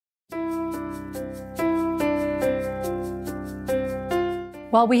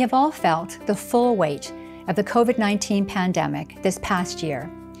While we have all felt the full weight of the COVID-19 pandemic this past year,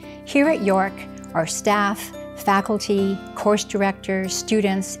 here at York, our staff, faculty, course directors,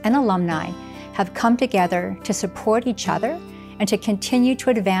 students, and alumni have come together to support each other and to continue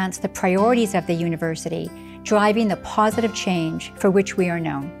to advance the priorities of the university, driving the positive change for which we are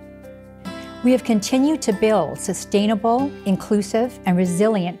known. We have continued to build sustainable, inclusive, and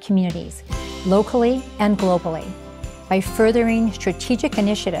resilient communities, locally and globally, by furthering strategic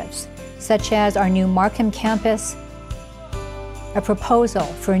initiatives such as our new Markham campus, a proposal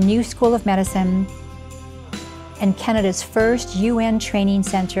for a new School of Medicine, and Canada's first UN training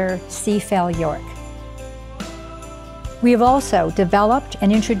centre, CFEL York. We have also developed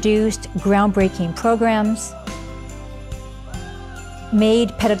and introduced groundbreaking programs, made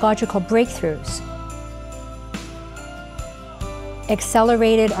pedagogical breakthroughs,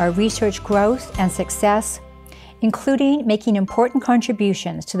 accelerated our research growth and success, including making important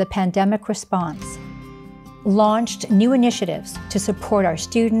contributions to the pandemic response, launched new initiatives to support our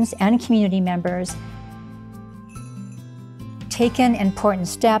students and community members, taken important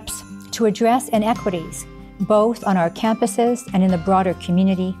steps to address inequities both on our campuses and in the broader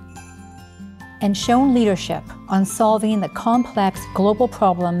community, and shown leadership on solving the complex global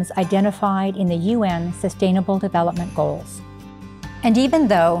problems identified in the UN Sustainable Development Goals. And even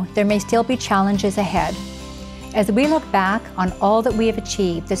though there may still be challenges ahead, as we look back on all that we have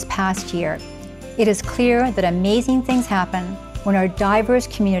achieved this past year, it is clear that amazing things happen when our diverse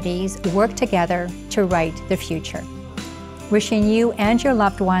communities work together to write the future. Wishing you and your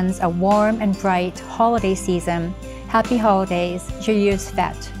loved ones a warm and bright holiday season. Happy holidays, joyeuses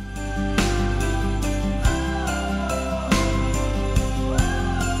fêtes.